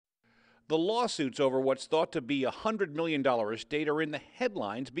The lawsuits over what's thought to be a $100 million estate are in the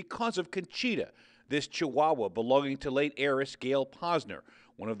headlines because of Chonchita, this Chihuahua belonging to late heiress Gail Posner,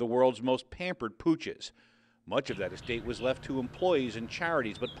 one of the world's most pampered pooches. Much of that estate was left to employees and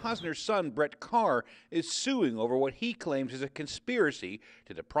charities, but Posner's son, CARR, is suing over what he claims is a conspiracy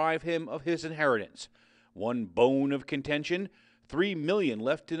to deprive him of his inheritance. One bone of contention, $3 million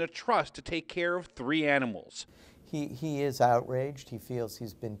left in a trust to take care of 3 animals. He is outraged. He feels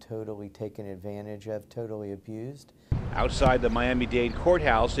he's been totally taken advantage of, totally abused. Outside the Miami-Dade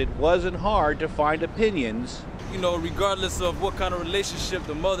courthouse, it wasn't hard to find opinions. You know, regardless of what kind of relationship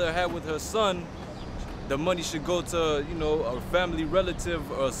the mother had with her son, the money should go to, you know, a family relative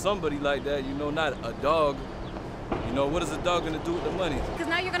or somebody like that, you know, not a dog. You know, what is a dog going to do with the money? Because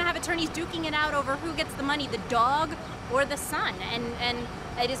now you're going to have attorneys duking it out over who gets the money, the dog or the son. And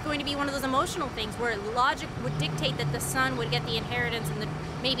it is going to be one of those emotional things where logic would dictate that the son would get the inheritance and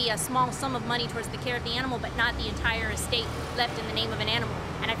maybe a small sum of money towards the care of the animal, but not the entire estate left in the name of an animal.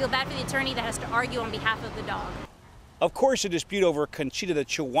 And I feel bad for the attorney that has to argue on behalf of the dog. Of course, a dispute over Chonchita the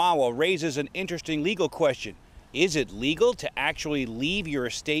Chihuahua raises an interesting legal question. Is it legal to actually leave your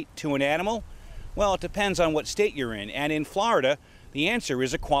estate to an animal? Well, it depends on what state you're in, and in Florida, the answer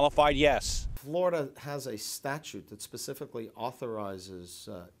is a qualified yes. Florida has a statute that specifically authorizes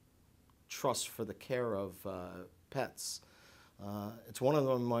trusts for the care of pets. It's one of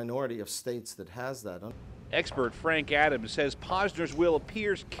the minority of states that has that. Expert Frank Adams says Posner's will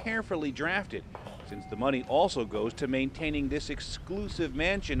appears carefully drafted, since the money also goes to maintaining this exclusive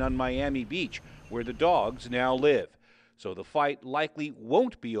mansion on Miami Beach, where the dogs now live. So the fight likely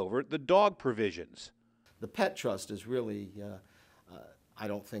won't be over the dog provisions. The pet trust is really, I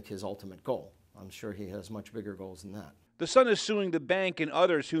don't think, his ultimate goal. I'm sure he has much bigger goals than that. The son is suing the bank and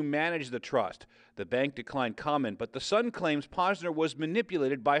others who manage the trust. The bank declined comment, but the son claims Posner was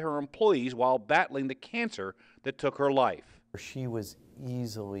manipulated by her employees while battling the cancer that took her life. She was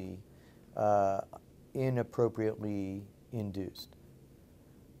easily, inappropriately induced.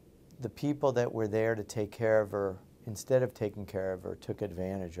 The people that were there to take care of her, instead of taking care of her, took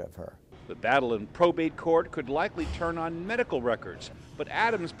advantage of her. The battle in probate court could likely turn on medical records, but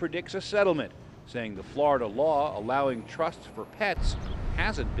Adams predicts a settlement, saying the Florida law allowing trusts for pets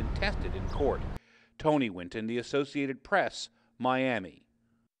hasn't been tested in court. Tony Winton, The Associated Press, Miami.